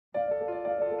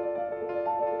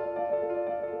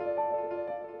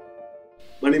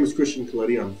name is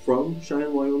Coletti. I'm from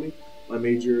Cheyenne, Wyoming. My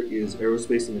major is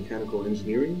aerospace and mechanical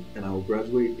engineering, and I will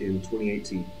graduate in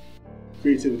 2018.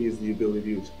 Creativity is the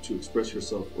ability to express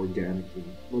yourself organically.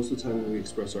 Most of the time when we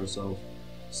express ourselves,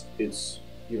 it's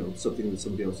something that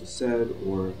somebody else has said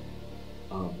or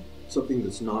something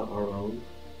that's not our own.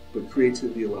 But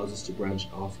creativity allows us to branch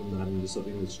off from that into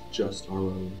something that's just our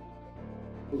own.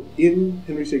 In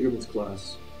Henry Sagerman's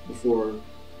class, before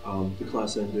the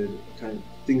class ended, kind of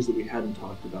things that we hadn't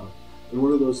talked about. And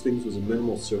one of those things was a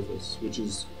minimal surface, which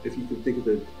is, if you can think of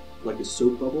it like a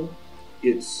soap bubble,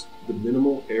 it's the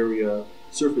minimal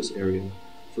surface area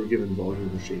for a given volume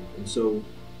or shape. And so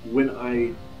when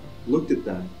I looked at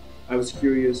that, I was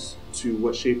curious to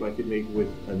what shape I could make with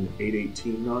an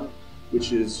 818 knot,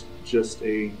 which is just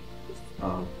a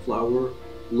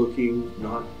flower-looking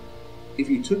knot. If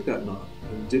you took that knot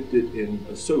and dipped it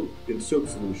in soap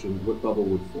solution, what bubble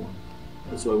would form?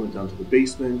 And so I went down to the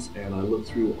basement and I looked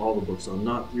through all the books on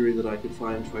knot theory that I could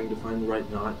find, trying to find the right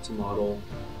knot to model,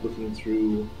 looking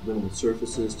through minimal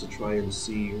surfaces to try and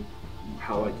see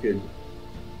how I could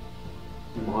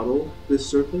model this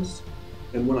surface.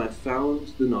 And when I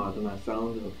found the knot and I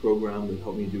found a program that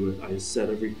helped me do it, I set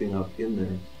everything up in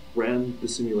there, ran the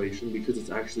simulation because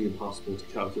it's actually impossible to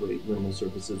calculate minimal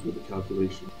surfaces with a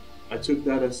calculation. I took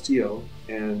that STL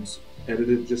and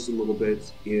edited just a little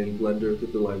bit in Blender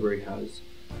that the library has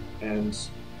and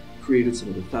created some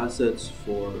of the facets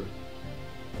for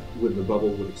when the bubble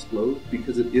would explode.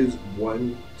 Because it is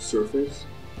one surface,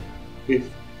 if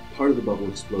part of the bubble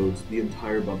explodes, the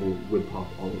entire bubble would pop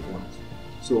all at once.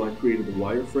 So I created the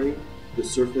wireframe, the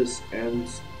surface, and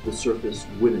the surface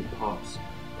when it pops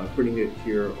by printing it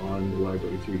here on the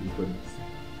library 3D printers.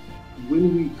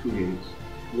 When we create,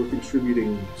 we're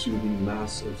contributing to the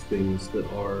mass of things that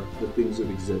are the things that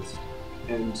exist.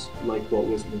 And like Walt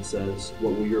Whitman says,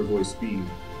 what will your voice be?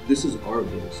 This is our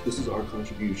voice. This is our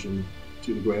contribution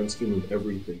to the grand scheme of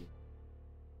everything.